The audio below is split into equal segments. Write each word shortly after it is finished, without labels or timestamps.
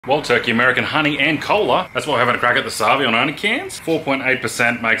Wild Turkey, American Honey and Cola. That's why we're having a crack at the Savi on OnlyCans.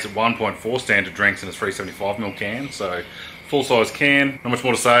 4.8% makes it 1.4 standard drinks in a 375ml can, so full size can. Not much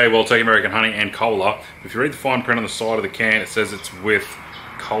more to say. Wild Turkey, American Honey and Cola. If you read the fine print on the side of the can, it says it's with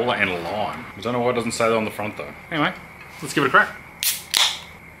cola and lime. I don't know why it doesn't say that on the front though. Anyway, let's give it a crack.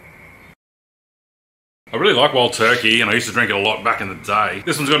 I really like Wild Turkey, and I used to drink it a lot back in the day.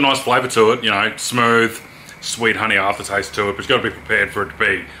 This one's got a nice flavour to it, you know, smooth, sweet honey aftertaste to it, but you've got to be prepared for it to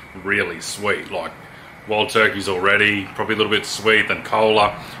be really sweet. Like, Wild Turkey's already probably a little bit sweet, then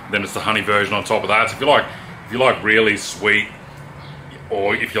cola, then it's the honey version on top of that. So if you like really sweet,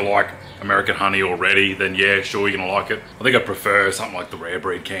 or if you like American honey already, then yeah, sure, you're gonna like it. I think I prefer something like the rare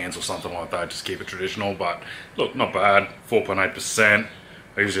breed cans or something like that, just keep it traditional, but look, not bad. 4.8%.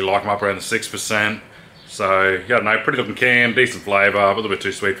 I usually like them up around the 6%. So, yeah, no, pretty looking can, decent flavour, a little bit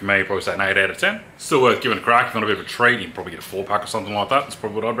too sweet for me, probably say an 8 out of 10. Still worth giving a crack. If you want a bit of a treat, you can probably get a 4-pack or something like that. That's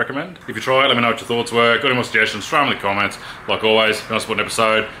probably what I'd recommend. If you try it, let me know what your thoughts were. Got any more suggestions, throw them in the comments. Like always, if you want to support an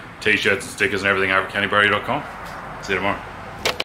episode, t-shirts and stickers and everything over at candyberry.com. See you tomorrow.